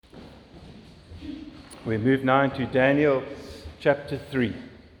We move now into Daniel chapter 3,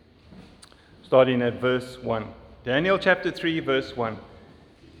 starting at verse 1. Daniel chapter 3, verse 1.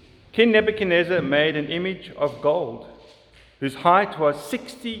 King Nebuchadnezzar made an image of gold, whose height was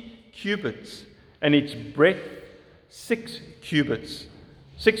 60 cubits, and its breadth 6 cubits.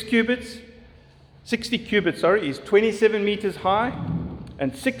 60 cubits, is 27 meters high,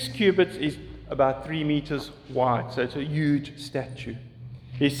 and 6 cubits is about 3 meters wide, so it's a huge statue.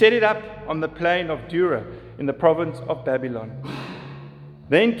 He set it up on the plain of Dura in the province of Babylon.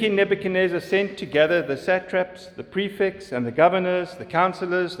 Then King Nebuchadnezzar sent together the satraps, the prefects, and the governors, the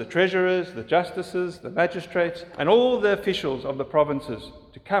counselors, the treasurers, the justices, the magistrates, and all the officials of the provinces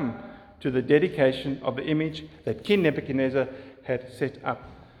to come to the dedication of the image that King Nebuchadnezzar had set up.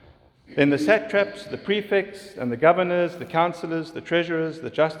 Then the satraps, the prefects, and the governors, the counselors, the treasurers, the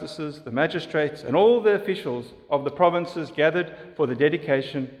justices, the magistrates, and all the officials of the provinces gathered for the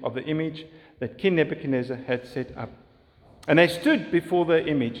dedication of the image that King Nebuchadnezzar had set up. And they stood before the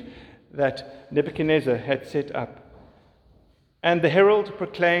image that Nebuchadnezzar had set up. And the herald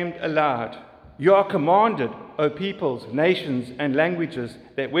proclaimed aloud, "You are commanded, O peoples, nations, and languages,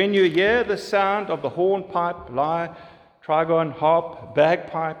 that when you hear the sound of the hornpipe, lyre, trigon, harp,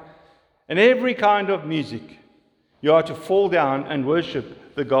 bagpipe, and every kind of music, you are to fall down and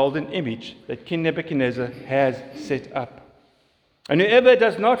worship the golden image that King Nebuchadnezzar has set up. And whoever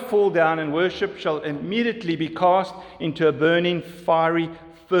does not fall down and worship shall immediately be cast into a burning fiery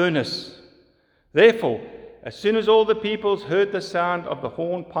furnace." Therefore, as soon as all the peoples heard the sound of the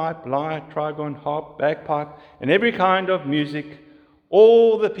hornpipe, lyre, trigon, harp, bagpipe, and every kind of music,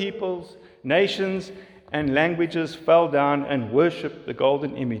 all the peoples, nations, and languages fell down and worshipped the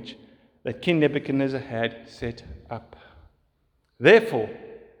golden image that King Nebuchadnezzar had set up. Therefore,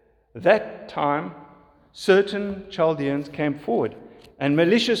 that time certain Chaldeans came forward and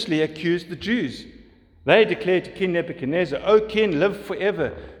maliciously accused the Jews. They declared to King Nebuchadnezzar, "O king, live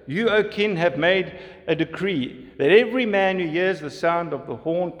forever. You, O king, have made a decree that every man who hears the sound of the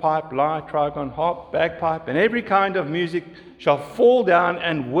hornpipe, lyre, trigon, harp, bagpipe, and every kind of music shall fall down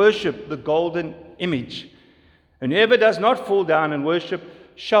and worship the golden image. And whoever does not fall down and worship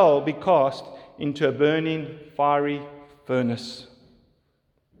shall be cast into a burning fiery furnace.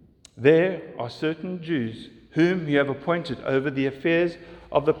 There are certain Jews whom you have appointed over the affairs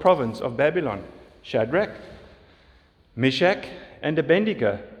of the province of Babylon, Shadrach, Meshach, and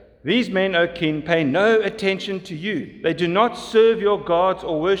Abednego. These men, O king, pay no attention to you. They do not serve your gods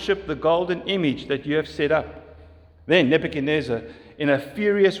or worship the golden image that you have set up." Then Nebuchadnezzar, in a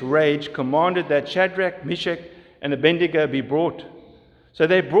furious rage, commanded that Shadrach, Meshach, and Abednego be brought. So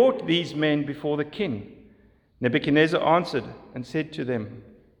they brought these men before the king. Nebuchadnezzar answered and said to them,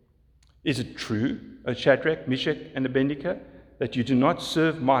 "Is it true, O Shadrach, Meshach, and Abednego, that you do not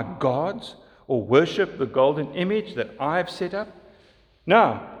serve my gods or worship the golden image that I have set up?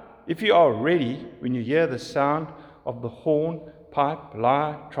 Now, if you are ready when you hear the sound of the horn, pipe,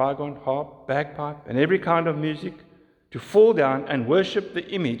 lyre, trigon, harp, bagpipe, and every kind of music, to fall down and worship the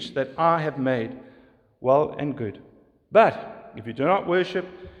image that I have made, well and good. But if you do not worship,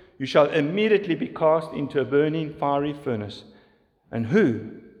 you shall immediately be cast into a burning fiery furnace. And who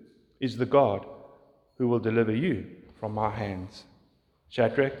is the God who will deliver you from my hands?"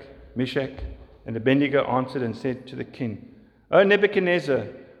 Shadrach, Meshach, and Abednego answered and said to the king, "O Nebuchadnezzar,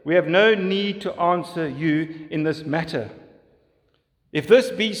 we have no need to answer you in this matter. If this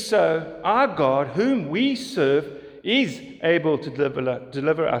be so, our God, whom we serve, is able to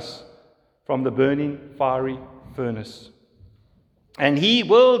deliver us from the burning fiery furnace. And he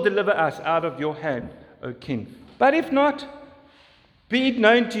will deliver us out of your hand, O king. But if not, be it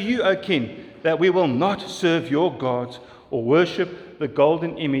known to you, O king, that we will not serve your gods or worship the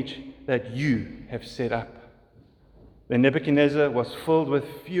golden image that you have set up." Then Nebuchadnezzar was filled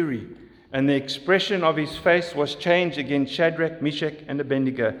with fury, and the expression of his face was changed against Shadrach, Meshach, and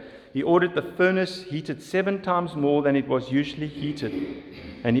Abednego. He ordered the furnace heated 7 times more than it was usually heated.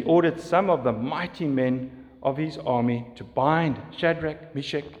 And he ordered some of the mighty men of his army to bind Shadrach,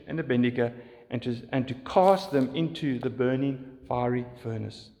 Meshach, and Abednego and to cast them into the burning fiery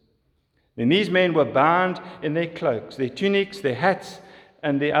furnace. Then these men were bound in their cloaks, their tunics, their hats,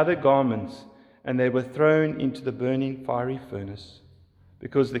 and their other garments, and they were thrown into the burning fiery furnace,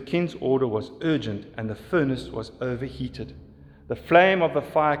 because the king's order was urgent and the furnace was overheated. The flame of the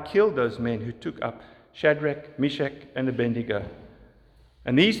fire killed those men who took up Shadrach, Meshach, and Abednego.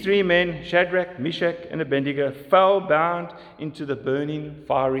 And these 3 men, Shadrach, Meshach, and Abednego, fell bound into the burning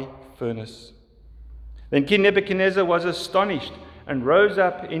fiery furnace. Then King Nebuchadnezzar was astonished and rose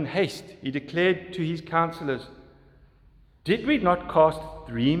up in haste. He declared to his counselors, Did we not cast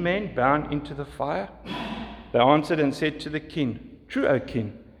 3 men bound into the fire? They answered and said to the king, True, O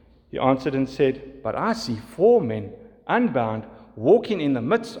king. He answered and said, But I see 4 men unbound, walking in the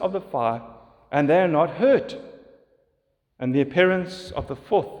midst of the fire, and they are not hurt. And the appearance of the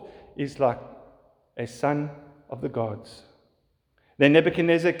 4th is like a son of the gods. Then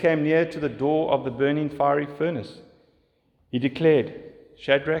Nebuchadnezzar came near to the door of the burning fiery furnace. He declared,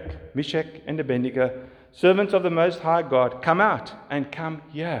 Shadrach, Meshach, and Abednego, servants of the Most High God, come out and come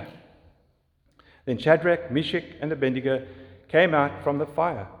here. Then Shadrach, Meshach, and Abednego came out from the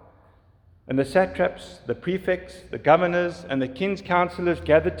fire. And the satraps, the prefects, the governors, and the king's counselors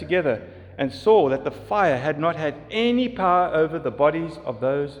gathered together and saw that the fire had not had any power over the bodies of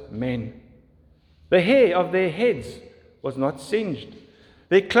those men. The hair of their heads was not singed,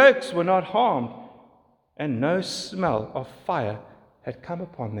 their cloaks were not harmed, and no smell of fire had come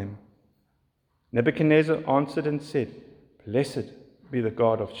upon them. Nebuchadnezzar answered and said, Blessed be the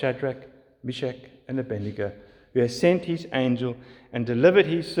God of Shadrach, Meshach, and Abednego, who has sent his angel and delivered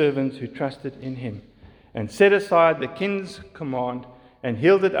his servants who trusted in him, and set aside the king's command and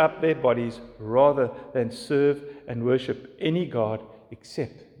yielded up their bodies rather than serve and worship any god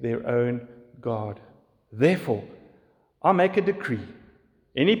except their own God. Therefore, I make a decree.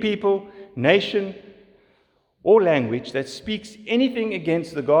 Any people, nation, or language that speaks anything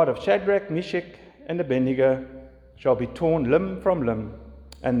against the God of Shadrach, Meshach, and Abednego shall be torn limb from limb,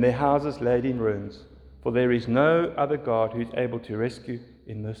 and their houses laid in ruins. For there is no other God who is able to rescue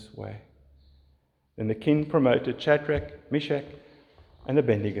in this way. Then the king promoted Shadrach, Meshach, and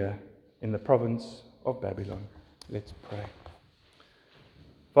Abednego in the province of Babylon. Let's pray.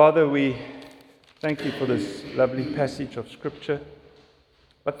 Father, we thank you for this lovely passage of Scripture.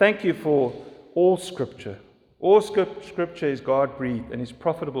 But thank you for all Scripture. All Scripture is God-breathed and is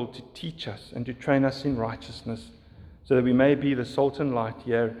profitable to teach us and to train us in righteousness, so that we may be the salt and light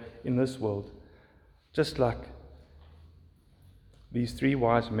here in this world, just like these 3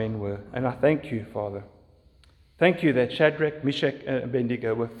 wise men were. And I thank you, Father. Thank you that Shadrach, Meshach, and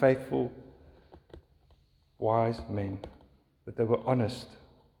Abednego were faithful, wise men, that they were honest,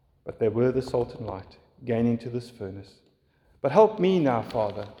 but they were the salt and light going into this furnace. But help me now,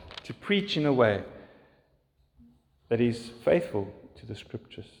 Father, to preach in a way that is faithful to the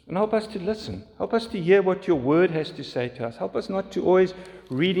Scriptures. And help us to listen. Help us to hear what your word has to say to us. Help us not to always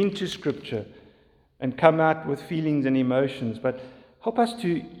read into Scripture and come out with feelings and emotions, but help us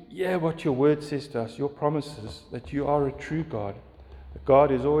to hear what your word says to us, your promises, that you are a true God. That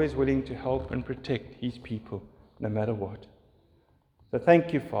God is always willing to help and protect his people, no matter what. So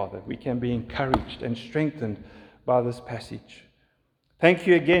thank you, Father. We can be encouraged and strengthened by this passage. Thank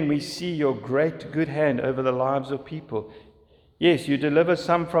you again. We see your great good hand over the lives of people. Yes, you deliver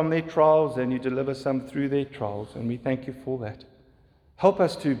some from their trials and you deliver some through their trials, and we thank you for that. Help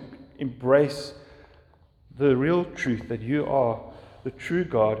us to embrace the real truth that you are the true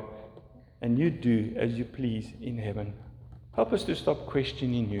God and you do as you please in heaven. Help us to stop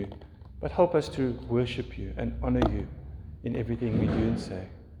questioning you, but help us to worship you and honor you in everything we do and say.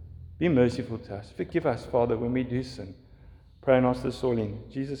 Be merciful to us. Forgive us, Father, when we do sin. Pray and ask this all in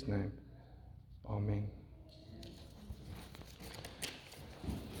Jesus' name. Amen.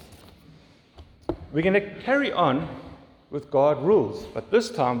 We're going to carry on with God rules, but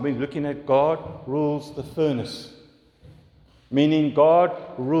this time we're looking at God rules the furnace, meaning God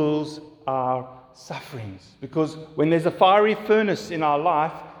rules our sufferings. Because when there's a fiery furnace in our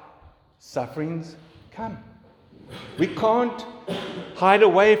life, sufferings come. We can't hide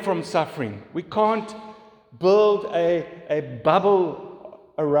away from suffering. We can't build a bubble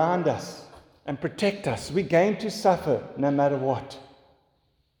around us and protect us. We're going to suffer no matter what.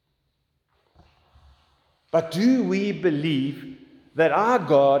 But do we believe that our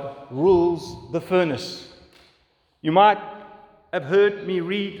God rules the furnace? You might have heard me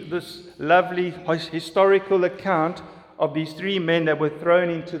read this lovely historical account of these 3 men that were thrown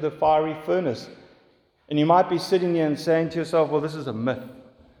into the fiery furnace. And you might be sitting here and saying to yourself, well, this is a myth.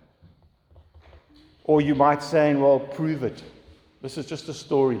 Or you might say, well, prove it. This is just a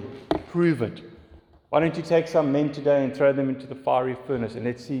story. Prove it. Why don't you take some men today and throw them into the fiery furnace and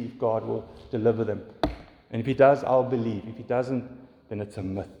let's see if God will deliver them. And if he does, I'll believe. If he doesn't, then it's a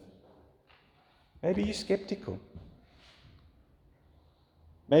myth. Maybe you're skeptical.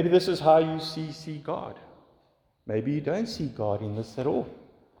 Maybe this is how you see God. Maybe you don't see God in this at all.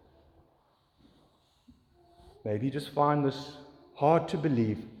 Maybe you just find this hard to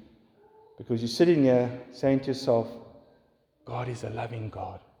believe because you're sitting here saying to yourself, God is a loving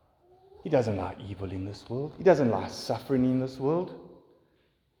God. He doesn't like evil in this world. He doesn't like suffering in this world.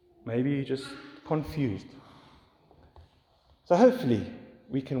 Maybe you're just confused. So hopefully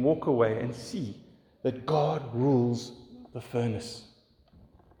we can walk away and see that God rules the furnace.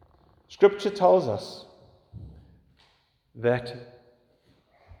 Scripture tells us that,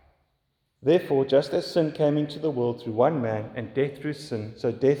 therefore, just as sin came into the world through one man and death through sin,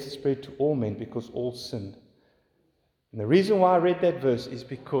 so death spread to all men because all sinned. And the reason why I read that verse is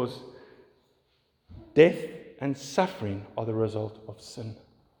because death and suffering are the result of sin.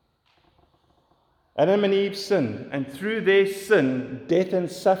 Adam and Eve sinned, and through their sin, death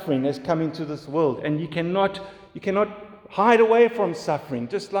and suffering has come into this world. And you cannot hide away from suffering,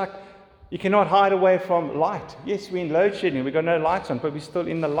 just like you cannot hide away from light. Yes, we're in load shedding, we've got no lights on, but we're still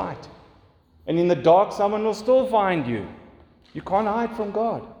in the light. And in the dark, someone will still find you. You can't hide from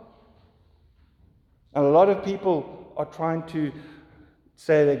God. And a lot of people are trying to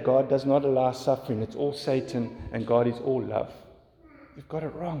say that God does not allow suffering. It's all Satan and God is all love. You've got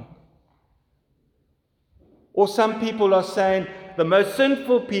it wrong. Or some people are saying the most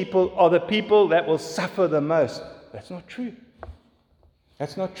sinful people are the people that will suffer the most. That's not true.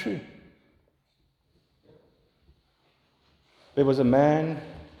 That's not true. There was a man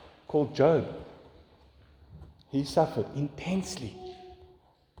called Job. He suffered intensely.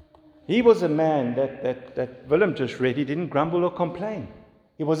 He was a man that Willem just read. He didn't grumble or complain.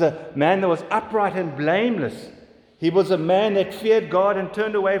 He was a man that was upright and blameless. He was a man that feared God and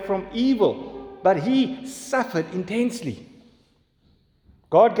turned away from evil. But he suffered intensely.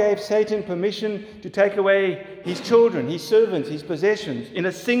 God gave Satan permission to take away his children, his servants, his possessions in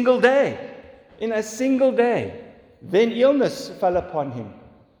a single day. In a single day. Then illness fell upon him.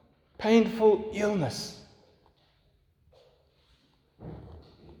 Painful illness.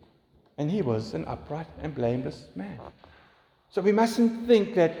 And he was an upright and blameless man. So we mustn't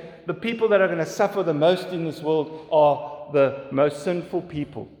think that the people that are going to suffer the most in this world are the most sinful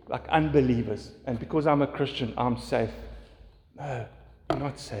people, like unbelievers. And because I'm a Christian, I'm safe. No, you're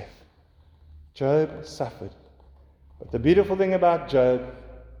not safe. Job suffered. But the beautiful thing about Job,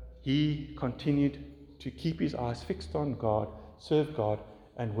 he continued to keep his eyes fixed on God, serve God,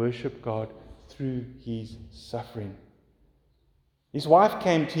 and worship God through his suffering. His wife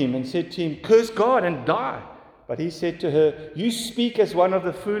came to him and said to him, "Curse God and die." But he said to her, "You speak as one of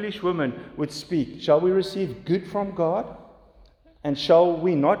the foolish women would speak. Shall we receive good from God? And shall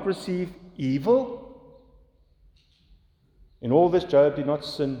we not receive evil?" In all this, Job did not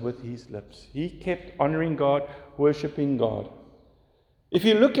sin with his lips. He kept honoring God, worshipping God. If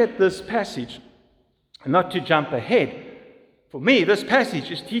you look at this passage, not to jump ahead, for me, this passage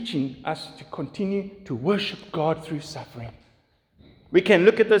is teaching us to continue to worship God through suffering. We can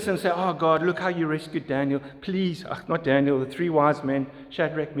look at this and say, "Oh God, look how you rescued Daniel. Please," not Daniel, the three wise men,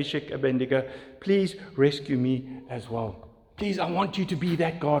 Shadrach, Meshach, Abednego, "please rescue me as well. Please, I want you to be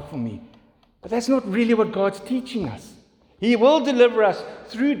that God for me." But that's not really what God's teaching us. He will deliver us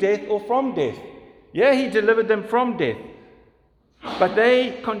through death or from death. Yeah, He delivered them from death. But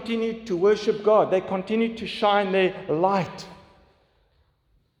they continued to worship God. They continued to shine their light.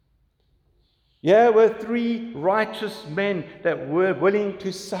 Here were three righteous men that were willing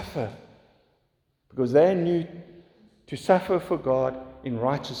to suffer because they knew to suffer for God in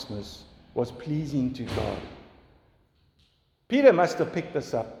righteousness was pleasing to God. Peter must have picked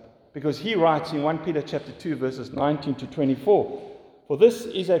this up because he writes in 1 Peter chapter 2 verses 19 to 24, "For this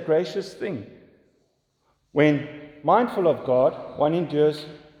is a gracious thing. When mindful of God, one endures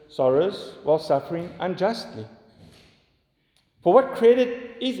sorrows while suffering unjustly. For what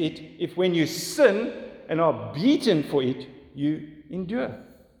credit is it if when you sin and are beaten for it, you endure?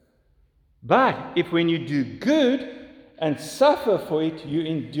 But if when you do good and suffer for it, you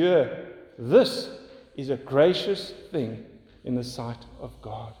endure, this is a gracious thing in the sight of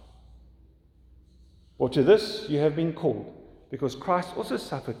God. For to this you have been called, because Christ also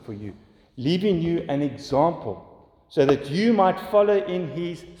suffered for you, leaving you an example, so that you might follow in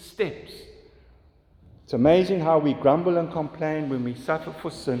His steps." It's amazing how we grumble and complain when we suffer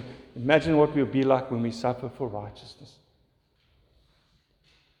for sin. Imagine what we'll be like when we suffer for righteousness.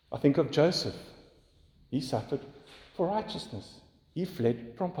 I think of Joseph. He suffered for righteousness. He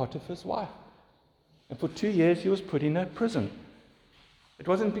fled from Potiphar's wife. And for 2 years he was put in a prison. It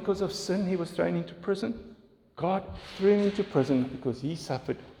wasn't because of sin he was thrown into prison. God threw him into prison because he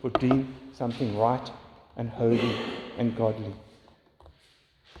suffered for doing something right and holy and godly.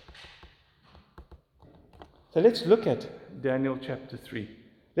 So let's look at Daniel chapter 3.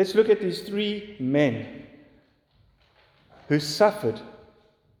 Let's look at these three men who suffered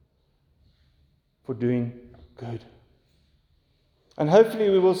for doing good. And hopefully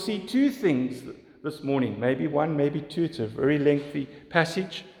we will see two things this morning. Maybe one, maybe two. It's a very lengthy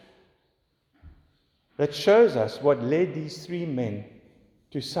passage. that shows us what led these three men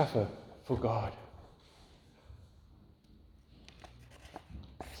to suffer for God.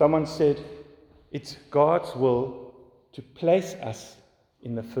 Someone said, it's God's will to place us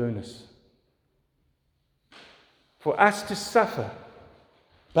in the furnace, for us to suffer,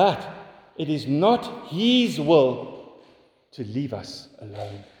 but it is not His will to leave us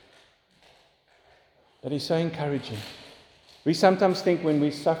alone. That is so encouraging. We sometimes think when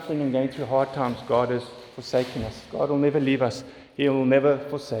we're suffering and going through hard times, God has forsaken us. God will never leave us. He will never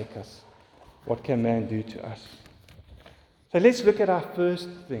forsake us. What can man do to us? So let's look at our first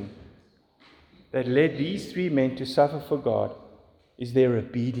thing that led these three men to suffer for God is their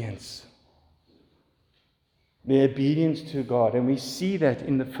obedience. Their obedience to God. And we see that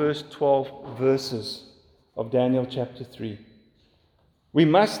in the first 12 verses of Daniel chapter 3. We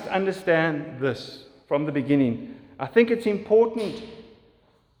must understand this from the beginning. I think it's important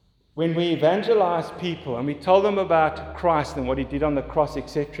when we evangelize people and we tell them about Christ and what He did on the cross,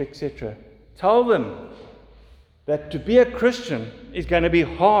 etc., etc. Tell them that to be a Christian is going to be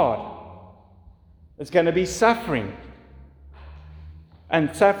hard. It's going to be suffering.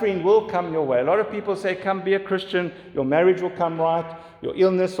 And suffering will come your way. A lot of people say, come be a Christian, your marriage will come right, your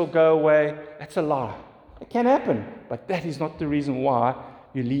illness will go away. That's a lie. It can happen, but that is not the reason why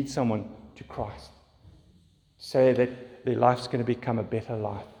you lead someone to Christ. Say that their life's going to become a better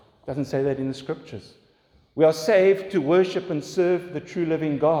life. It doesn't say that in the Scriptures. We are saved to worship and serve the true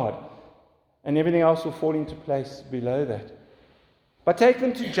living God, and everything else will fall into place below that. But take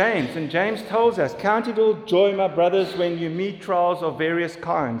them to James, and James tells us, count it all joy, my brothers, when you meet trials of various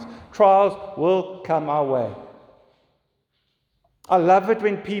kinds. Trials will come our way. I love it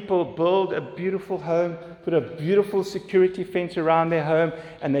when people build a beautiful home, put a beautiful security fence around their home,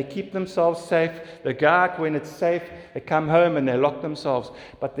 and they keep themselves safe. They go out when it's safe, they come home and they lock themselves.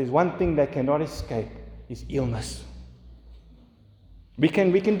 But there's one thing they cannot escape, is illness. We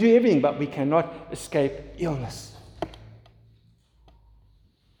can do everything, but we cannot escape illness.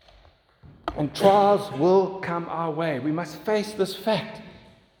 And trials will come our way. We must face this fact.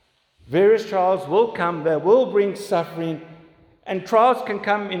 Various trials will come. They will bring suffering. And trials can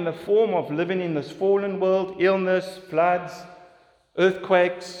come in the form of living in this fallen world, illness, floods,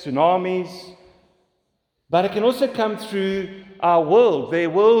 earthquakes, tsunamis. But it can also come through our world, their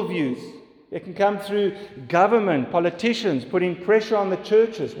worldviews. It can come through government, politicians putting pressure on the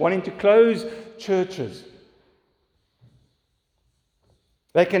churches, wanting to close churches.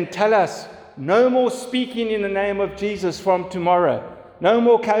 They can tell us, no more speaking in the name of Jesus from tomorrow. No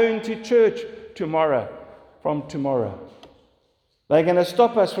more going to church from tomorrow. They're going to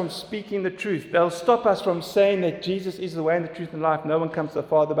stop us from speaking the truth. They'll stop us from saying that Jesus is the way and the truth and life. No one comes to the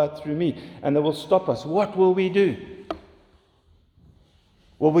Father but through me. And they will stop us. What will we do?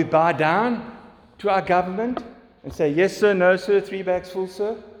 Will we bow down to our government and say, yes, sir, no, sir, 3 bags full,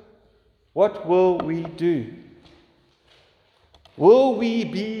 sir? What will we do? Will we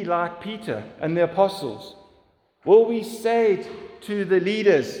be like Peter and the apostles? Will we say to the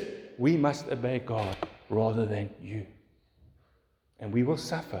leaders, we must obey God rather than you? And we will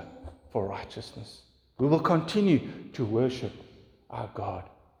suffer for righteousness. We will continue to worship our God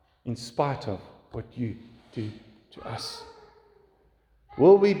in spite of what you do to us.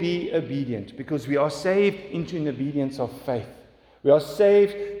 Will we be obedient? Because we are saved into an obedience of faith. We are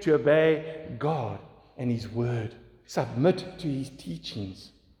saved to obey God and His word. Submit to His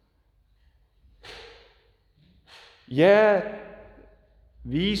teachings. Yeah,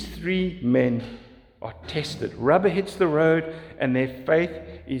 these three men are tested. Rubber hits the road and their faith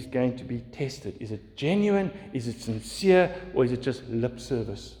is going to be tested. Is it genuine? Is it sincere? Or is it just lip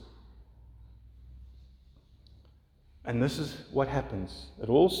service? And this is what happens. It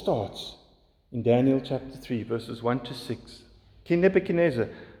all starts in Daniel chapter 3, verses 1 to 6. King Nebuchadnezzar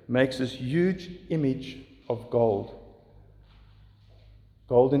makes this huge image of gold.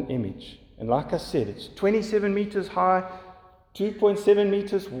 Golden image. And like I said, it's 27 meters high, 2.7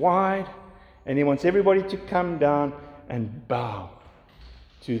 meters wide, and he wants everybody to come down and bow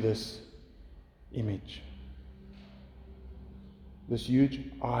to this image. This huge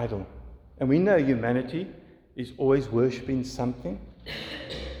idol. And we know humanity is always worshipping something.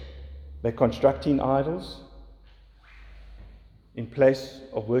 They're constructing idols in place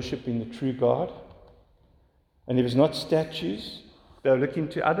of worshipping the true God. And if it's not statues, they're looking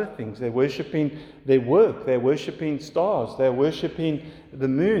to other things. They're worshipping their work. They're worshipping stars. They're worshipping the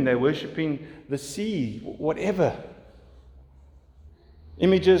moon. They're worshipping the sea, whatever.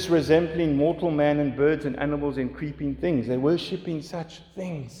 Images resembling mortal man and birds and animals and creeping things. They're worshipping such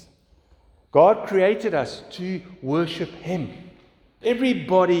things. God created us to worship Him.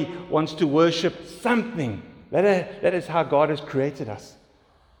 Everybody wants to worship something. That is how God has created us.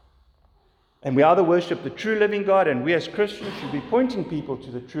 And we either worship the true living God, and we as Christians should be pointing people to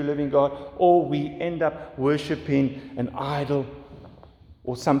the true living God, or we end up worshiping an idol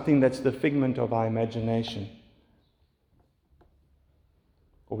or something that's the figment of our imagination.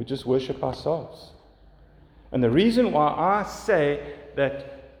 Or we just worship ourselves. And the reason why I say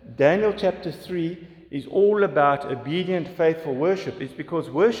that Daniel chapter 3 is all about obedient, faithful worship is because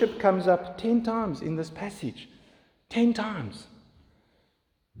worship comes up 10 times in this passage. 10 times.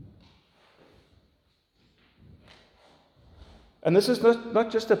 And this is not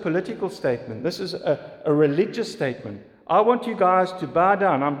just a political statement. This is a religious statement. I want you guys to bow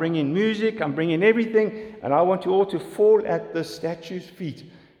down. I'm bringing music. I'm bringing everything. And I want you all to fall at the statue's feet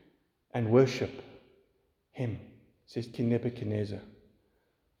and worship him, says King Nebuchadnezzar.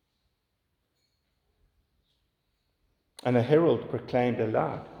 And a herald proclaimed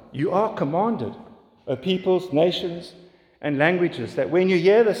aloud, "You are commanded, O peoples, nations, and languages, that when you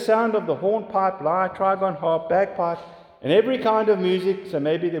hear the sound of the hornpipe, lyre, trigon, harp, bagpipe, and every kind of music," so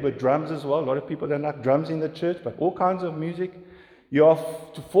maybe there were drums as well. A lot of people don't like drums in the church, but all kinds of music. "You are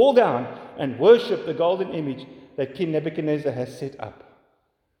to fall down and worship the golden image that King Nebuchadnezzar has set up."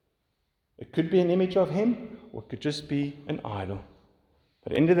 It could be an image of him, or it could just be an idol.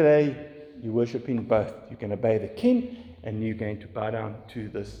 But at the end of the day, you're worshiping both. You can obey the king, and you're going to bow down to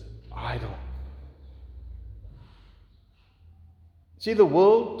this idol. See, the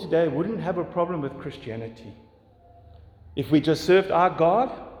world today wouldn't have a problem with Christianity if we just served our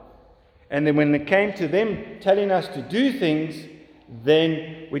God, and then when it came to them telling us to do things,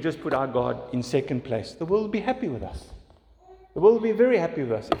 then we just put our God in second place. The world would be happy with us. The world will be very happy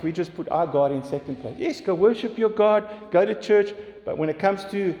with us if we just put our God in second place. Yes, go worship your God, go to church, but when it comes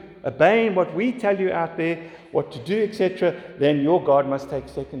to obeying what we tell you out there, what to do, etc., then your God must take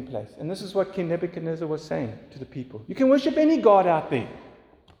second place. And this is what King Nebuchadnezzar was saying to the people. You can worship any God out there.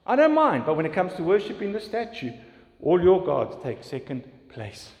 I don't mind, but when it comes to worshiping the statue, all your gods take second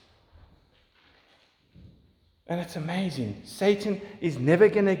place. And it's amazing. Satan is never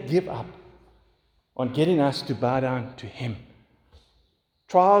going to give up on getting us to bow down to him.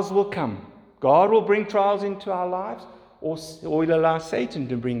 Trials will come. God will bring trials into our lives, or he'll allow Satan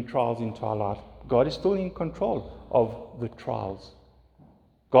to bring trials into our life. God is still in control of the trials.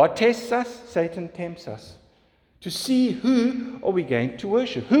 God tests us, Satan tempts us to see who are we going to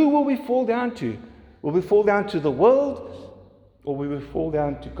worship. Who will we fall down to? Will we fall down to the world, or will we fall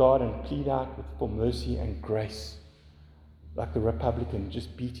down to God and plead out for mercy and grace? Like the Republican,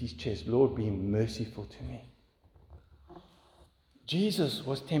 just beat his chest, "Lord, be merciful to me." Jesus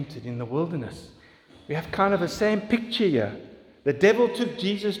was tempted in the wilderness. We have kind of the same picture here. The devil took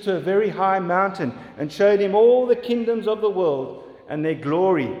Jesus to a very high mountain and showed him all the kingdoms of the world and their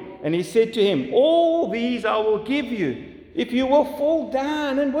glory. And he said to him, "All these I will give you if you will fall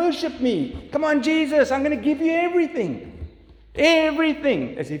down and worship me." Come on, Jesus, I'm going to give you everything.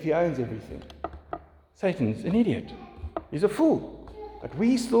 Everything. As if he owns everything. Satan's an idiot. He's a fool. But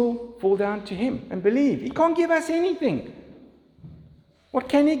we still fall down to him and believe. He can't give us anything. What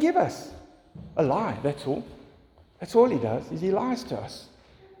can he give us? A lie, that's all. That's all he does, is he lies to us.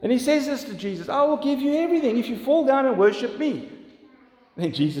 And he says this to Jesus, "I will give you everything if you fall down and worship me." And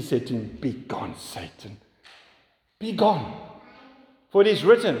then Jesus said to him, "Be gone, Satan. Be gone. For it is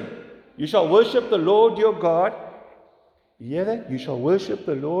written, you shall worship the Lord your God." You hear that? You shall worship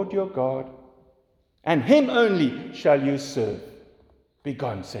the Lord your God, and him only shall you serve. Be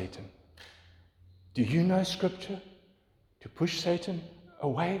gone, Satan. Do you know Scripture to push Satan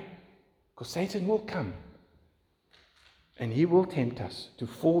away? Because Satan will come, and he will tempt us to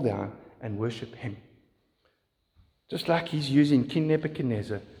fall down and worship him. Just like he's using King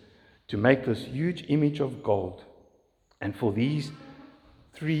Nebuchadnezzar to make this huge image of gold. And for these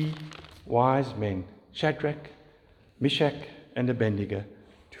three wise men, Shadrach, Meshach, and Abednego,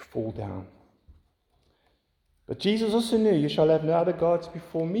 to fall down. But Jesus also knew, "You shall have no other gods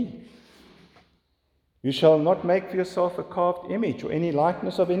before me. You shall not make for yourself a carved image or any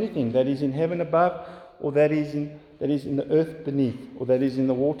likeness of anything that is in heaven above, or that is in the earth beneath, or that is in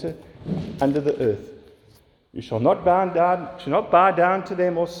the water under the earth. You shall not bow down to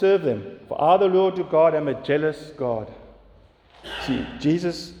them or serve them, for I, the Lord your God, am a jealous God." See,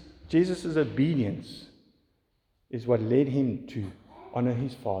 Jesus' obedience is what led him to honor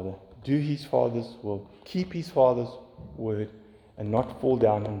his Father, do his Father's will, keep his Father's word, and not fall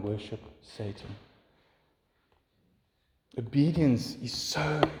down and worship Satan. Obedience is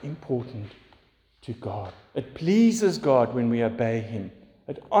so important to God. It pleases God when we obey him.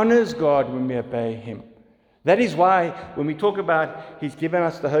 It honors God when we obey him. That is why when we talk about He's given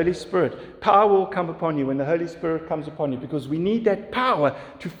us the Holy Spirit, power will come upon you when the Holy Spirit comes upon you, because we need that power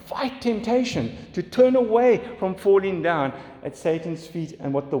to fight temptation, to turn away from falling down at Satan's feet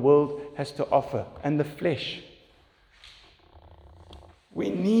and what the world has to offer, and the flesh.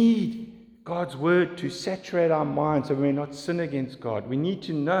 We need God's word to saturate our minds so we may not sin against God. We need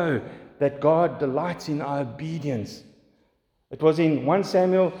to know that God delights in our obedience. It was in 1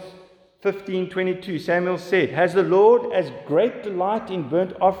 Samuel 15:22, Samuel said, "Has the Lord as great delight in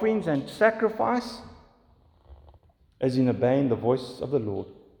burnt offerings and sacrifice as in obeying the voice of the Lord?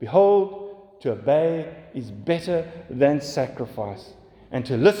 Behold, to obey is better than sacrifice, and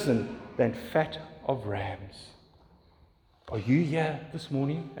to listen than fat of rams." Are you here this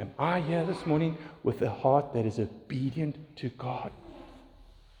morning? Am I here this morning with a heart that is obedient to God?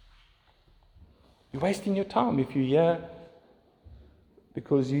 You're wasting your time if you're here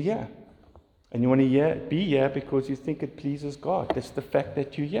because you're here. And you want to be here because you think it pleases God. That's the fact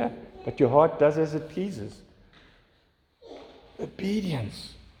that you're here. But your heart does as it pleases.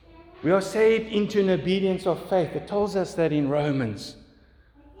 Obedience. We are saved into an obedience of faith. It tells us that in Romans.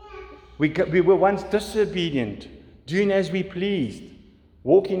 We were once disobedient, doing as we pleased,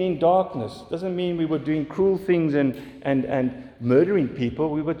 walking in darkness. Doesn't mean we were doing cruel things and murdering people.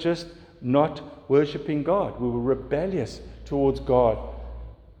 We were just not worshipping God. We were rebellious towards God.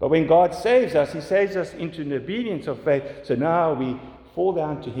 But when God saves us, He saves us into an obedience of faith. So now we fall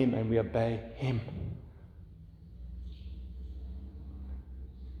down to Him and we obey Him.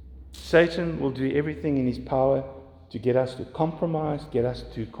 Satan will do everything in his power to get us to compromise, get us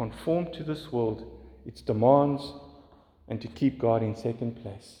to conform to this world, its demands, and to keep God in second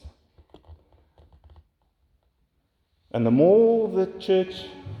place. And the more the church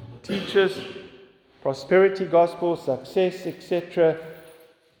teaches prosperity gospel, success, etc.,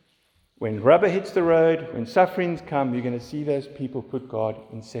 when rubber hits the road, when sufferings come, you're going to see those people put God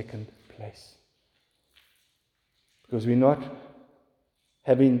in second place. Because we're not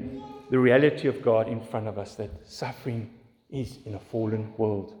having the reality of God in front of us, that suffering is in a fallen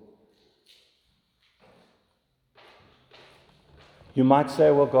world. You might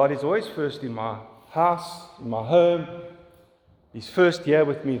say, well, God is always first in my house, in my home. He's first here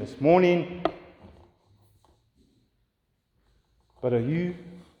with me this morning. But are you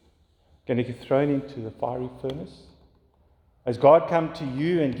going to get thrown into the fiery furnace? Has God come to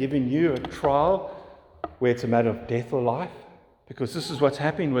you and given you a trial where it's a matter of death or life? Because this is what's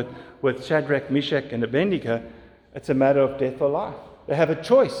happening with Shadrach, Meshach, and Abednego. It's a matter of death or life. They have a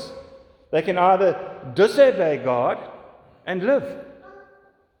choice. They can either disobey God and live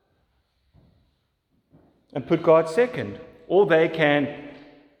and put God second, or they can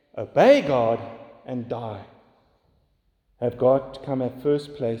obey God and die. Have God to come at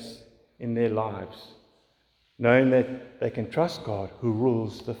first place in their lives, knowing that they can trust God who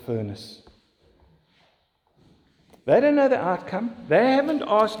rules the furnace. They don't know the outcome. They haven't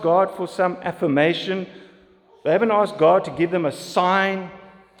asked God for some affirmation. They haven't asked God to give them a sign.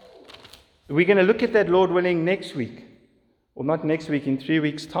 We're going to look at that, Lord willing, next week. Or not next week, in 3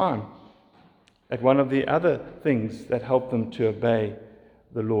 weeks' time. At one of the other things that help them to obey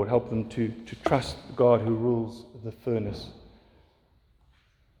the Lord, help them to trust God who rules the furnace.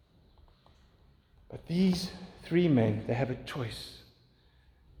 But these three men, they have a choice.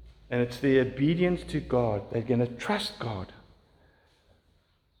 And it's their obedience to God. They're going to trust God,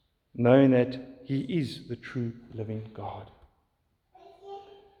 knowing that He is the true living God.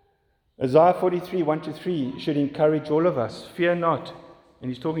 Isaiah 43, 1-3 should encourage all of us. Fear not. And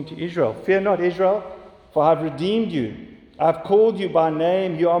he's talking to Israel. Fear not, Israel, for I've redeemed you. I've called you by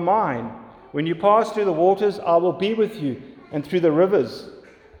name. You are mine. When you pass through the waters, I will be with you. And through the rivers,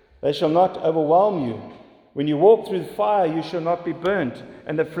 they shall not overwhelm you. When you walk through the fire, you shall not be burnt,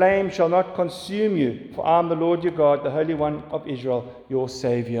 and the flame shall not consume you. For I am the Lord your God, the Holy One of Israel, your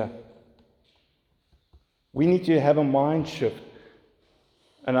Savior. We need to have a mind shift.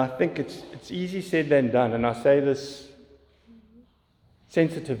 And I think it's easy said than done. And I say this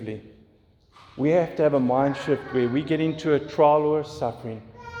sensitively. We have to have a mind shift where we get into a trial or a suffering.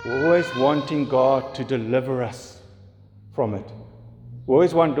 We're always wanting God to deliver us from it. We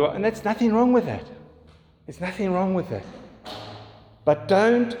always want to, and there's nothing wrong with that. There's nothing wrong with that. But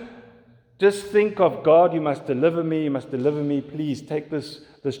don't just think of God, you must deliver me, please take this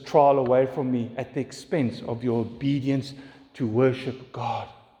trial away from me at the expense of your obedience to worship God.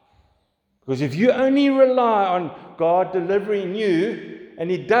 Because if you only rely on God delivering you and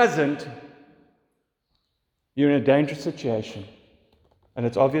He doesn't, you're in a dangerous situation. And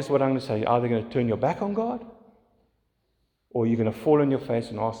it's obvious what I'm going to say. You're either going to turn your back on God, or you're going to fall on your face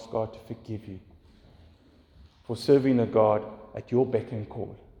and ask God to forgive you. for serving a God at your beck and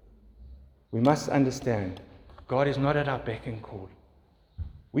call. We must understand, God is not at our beck and call.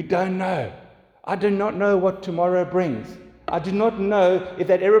 We don't know. I do not know what tomorrow brings. I do not know if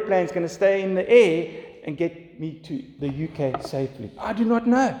that aeroplane is going to stay in the air and get me to the UK safely. I do not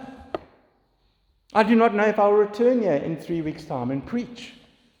know. I do not know if I'll return here in 3 weeks' time and preach.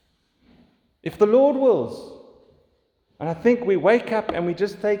 If the Lord wills. And I think we wake up and we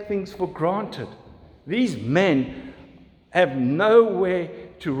just take things for granted. These men have nowhere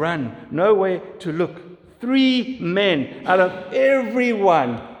to run, nowhere to look. 3 men out of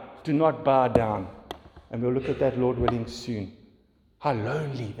everyone do not bow down. And we'll look at that, Lord willing, soon. How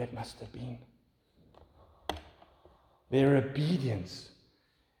lonely that must have been. Their obedience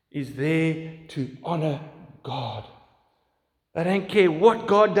is there to honor God. They don't care what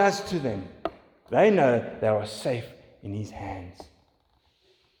God does to them. They know they are safe in His hands.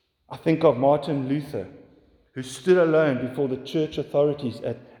 I think of Martin Luther, who stood alone before the church authorities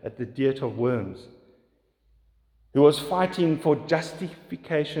at the Diet of Worms, who was fighting for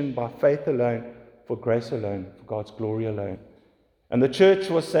justification by faith alone, for grace alone, for God's glory alone. And the church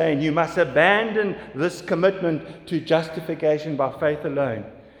was saying, you must abandon this commitment to justification by faith alone.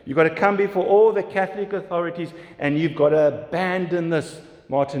 You've got to come before all the Catholic authorities and you've got to abandon this,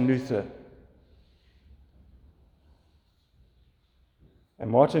 Martin Luther. And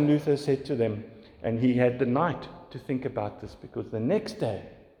Martin Luther said to them, and he had the night to think about this, because the next day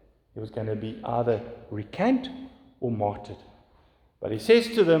he was going to be either recant or martyred. But he says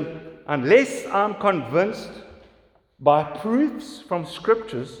to them, unless I'm convinced by proofs from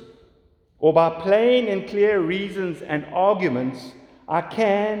scriptures or by plain and clear reasons and arguments, I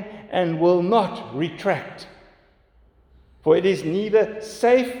can and will not retract. For it is neither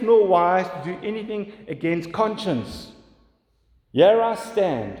safe nor wise to do anything against conscience. Here I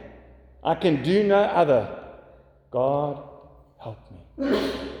stand. I can do no other. God help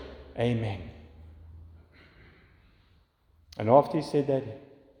me. Amen. And after he said that,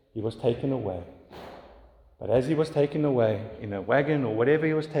 he was taken away. But as he was taken away in a wagon or whatever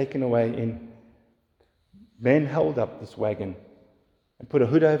he was taken away in, men held up this wagon and put a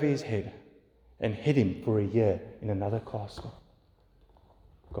hood over his head and hid him for a year in another castle.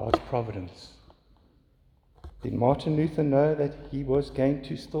 God's providence. Did Martin Luther know that he was going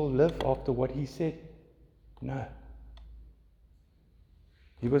to still live after what he said? No.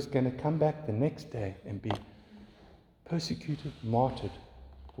 He was going to come back the next day and be persecuted, martyred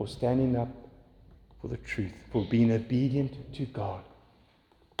for standing up for the truth, for being obedient to God.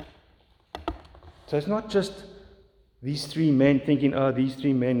 So it's not just these 3 men thinking, oh, these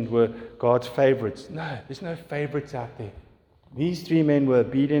 3 men were God's favorites. No, there's no favorites out there. These 3 men were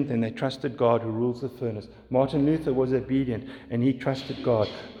obedient and they trusted God who rules the furnace. Martin Luther was obedient and he trusted God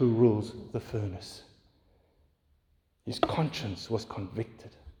who rules the furnace. His conscience was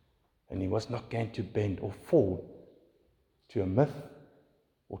convicted and he was not going to bend or fall to a myth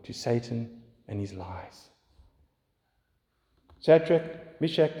or to Satan and his lies. Shadrach,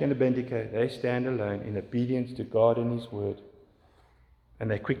 Meshach, and Abednego, they stand alone in obedience to God and His word.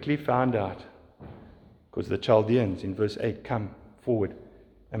 And they quickly found out, because the Chaldeans in verse 8 come forward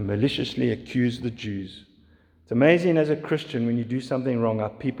and maliciously accuse the Jews. It's amazing as a Christian when you do something wrong, our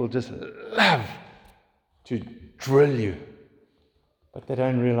people just love to drill you. But they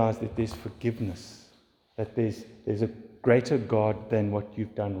don't realize that there's forgiveness, that there's a greater God than what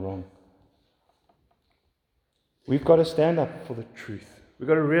you've done wrong. We've got to stand up for the truth. We've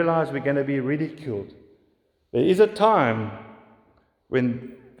got to realize we're going to be ridiculed. There is a time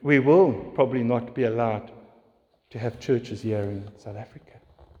when we will probably not be allowed to have churches here in South Africa.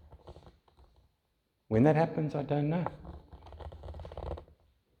 When that happens, I don't know.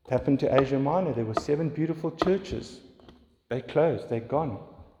 It happened to Asia Minor. There were 7 beautiful churches. They closed. They're gone.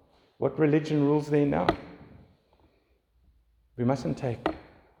 What religion rules there now? We mustn't take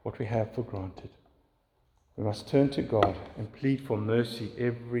what we have for granted. We must turn to God and plead for mercy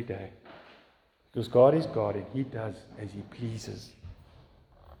every day. Because God is God and He does as He pleases.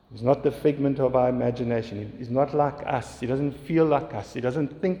 He's not the figment of our imagination. He's not like us. He doesn't feel like us. He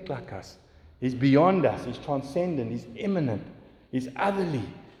doesn't think like us. He's beyond us. He's transcendent. He's immanent. He's otherly.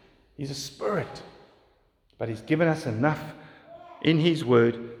 He's a spirit. But He's given us enough in His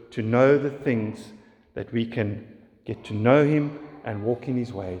word to know the things that we can get to know Him and walk in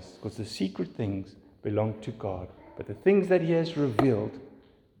His ways. Because the secret things belong to God. But the things that He has revealed,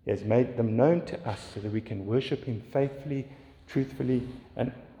 He has made them known to us so that we can worship Him faithfully, truthfully,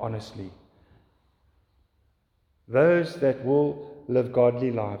 and honestly. Those that will live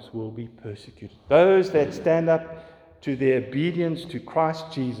godly lives will be persecuted. Those that stand up to their obedience to Christ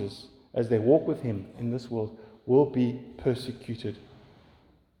Jesus as they walk with Him in this world will be persecuted.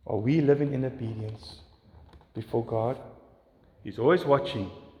 Are we living in obedience before God? He's always watching.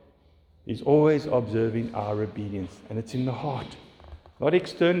 He's always observing our obedience. And it's in the heart, not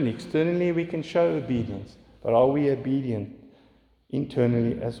externally. Externally we can show obedience. But are we obedient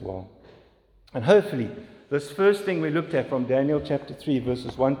internally as well? And hopefully, this first thing we looked at from Daniel chapter 3,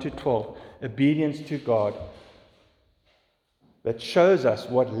 verses 1 to 12, obedience to God, that shows us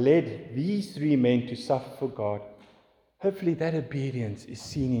what led these three men to suffer for God. Hopefully that obedience is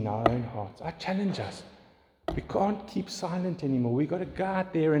seen in our own hearts. I challenge us. We can't keep silent anymore. We've got to go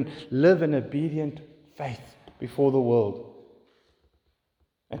out there and live an obedient faith before the world.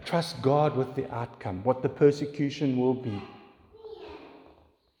 And trust God with the outcome, what the persecution will be.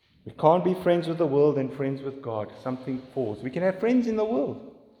 We can't be friends with the world and friends with God. Something falls. We can have friends in the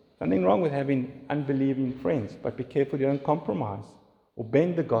world. Nothing wrong with having unbelieving friends, but be careful you don't compromise or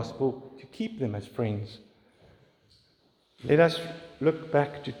bend the gospel to keep them as friends. Let us look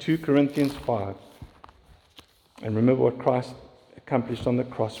back to 2 Corinthians 5 and remember what Christ accomplished on the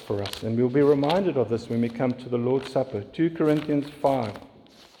cross for us. And we'll be reminded of this when we come to the Lord's Supper. 2 Corinthians 5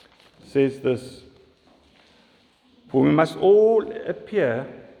 says this, for we must all appear,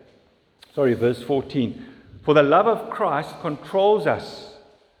 verse 14, for the love of Christ controls us,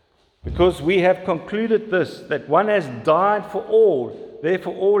 because we have concluded this, that one has died for all,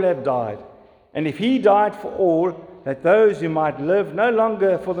 therefore all have died. And if he died for all, that those who might live no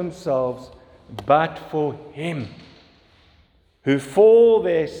longer for themselves, but for him, who for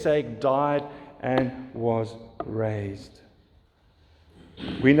their sake died and was raised.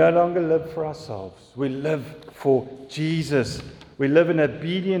 We no longer live for ourselves. We live for Jesus. We live an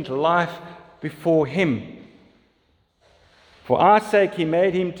obedient life before him. For our sake he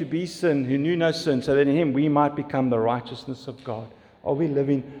made him to be sin who knew no sin, so that in him we might become the righteousness of God. Are we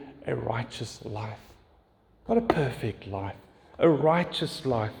living a righteous life? Not a perfect life, a righteous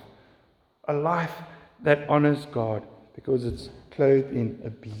life. A life that honors God because it's clothed in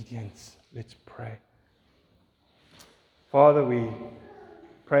obedience. Let's pray. Father, we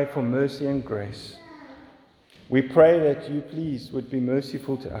pray for mercy and grace. We pray that you, please, would be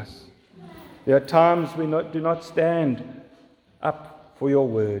merciful to us. There are times we do not stand up for your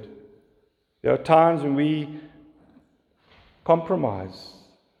word. There are times when we compromise,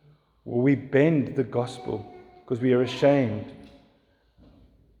 or we bend the gospel because we are ashamed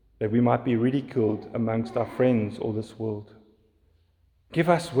that we might be ridiculed amongst our friends or this world. Give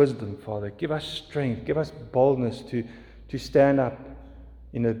us wisdom, Father. Give us strength. Give us boldness to stand up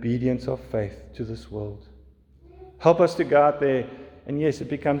in obedience of faith to this world. Help us to go out there, and yes, it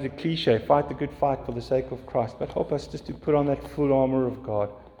becomes a cliche, fight the good fight for the sake of Christ, but help us just to put on that full armor of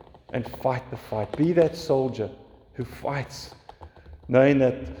God and fight the fight. Be that soldier who fights, knowing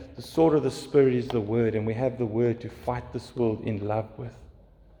that the sword of the Spirit is the word, and we have the word to fight this world in love with.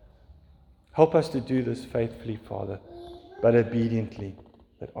 Help us to do this faithfully, Father, but obediently,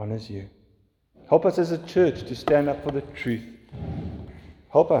 that honors you. Help us as a church to stand up for the truth.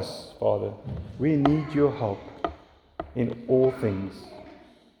 Help us, Father. We need your help in all things.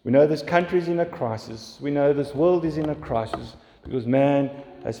 We know this country is in a crisis. We know this world is in a crisis because man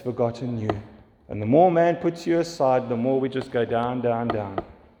has forgotten you. And the more man puts you aside, the more we just go down, down, down.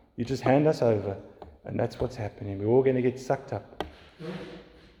 You just hand us over, and that's what's happening. We're all going to get sucked up.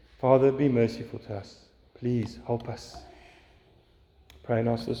 Father, be merciful to us. Please help us. Pray and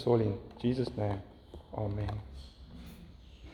ask this all in Jesus' name. Amen.